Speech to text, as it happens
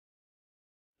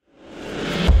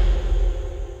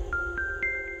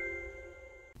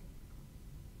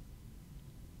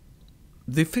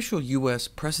The official U.S.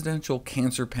 Presidential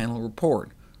Cancer Panel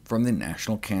report from the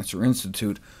National Cancer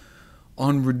Institute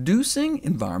on reducing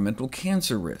environmental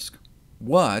cancer risk.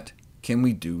 What can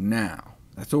we do now?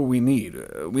 That's what we need.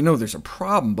 We know there's a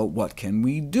problem, but what can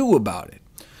we do about it?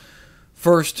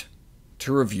 First,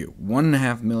 to review,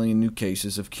 1.5 million new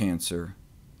cases of cancer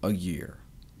a year,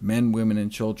 men, women,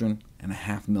 and children, and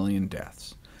 500,000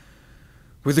 deaths.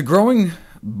 With a growing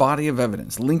body of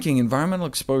evidence linking environmental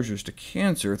exposures to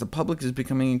cancer, the public is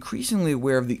becoming increasingly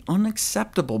aware of the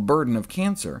unacceptable burden of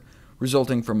cancer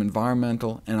resulting from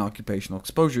environmental and occupational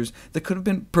exposures that could have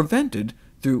been prevented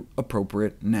through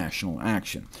appropriate national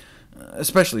action,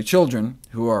 especially children,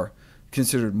 who are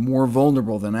considered more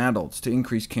vulnerable than adults to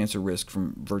increased cancer risk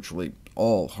from virtually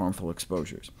all harmful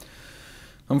exposures.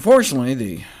 Unfortunately,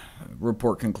 the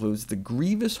report concludes the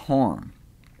grievous harm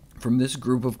from this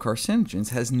group of carcinogens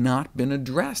has not been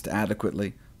addressed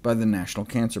adequately by the National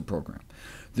Cancer Program.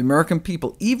 The American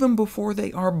people, even before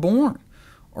they are born,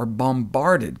 are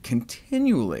bombarded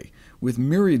continually with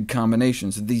myriad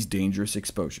combinations of these dangerous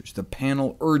exposures. The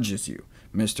panel urges you,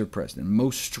 Mr. President,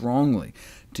 most strongly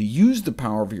to use the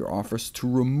power of your office to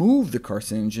remove the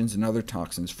carcinogens and other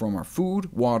toxins from our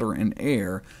food, water, and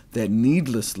air that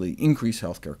needlessly increase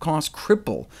healthcare costs,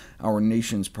 cripple our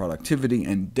nation's productivity,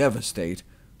 and devastate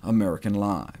American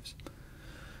lives.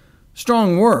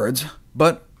 Strong words,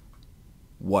 but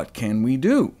what can we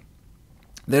do?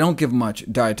 They don't give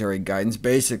much dietary guidance.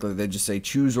 Basically, they just say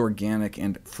choose organic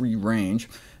and free range.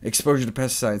 Exposure to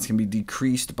pesticides can be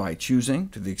decreased by choosing,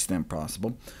 to the extent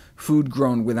possible, food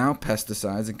grown without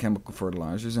pesticides and chemical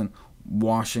fertilizers, and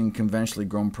washing conventionally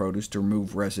grown produce to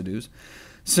remove residues.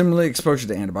 Similarly, exposure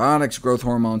to antibiotics, growth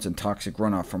hormones, and toxic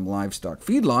runoff from livestock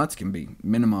feedlots can be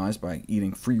minimized by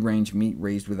eating free-range meat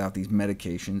raised without these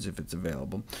medications if it's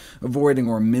available. Avoiding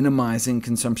or minimizing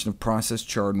consumption of processed,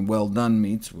 charred, and well-done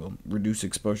meats will reduce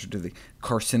exposure to the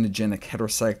carcinogenic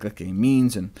heterocyclic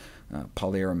amines and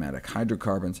polyaromatic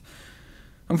hydrocarbons.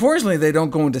 Unfortunately, they don't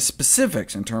go into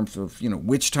specifics in terms of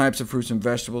which types of fruits and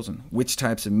vegetables and which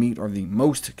types of meat are the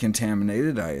most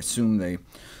contaminated. I assume they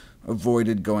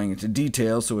avoided going into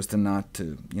details so as to not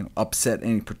upset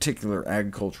any particular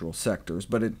agricultural sectors,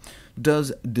 but it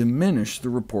does diminish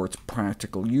the report's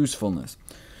practical usefulness.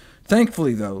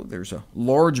 Thankfully, though, there's a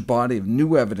large body of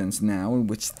new evidence now in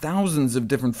which thousands of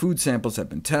different food samples have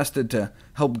been tested to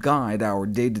help guide our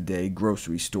day-to-day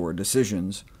grocery store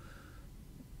decisions,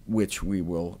 which we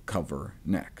will cover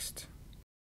next.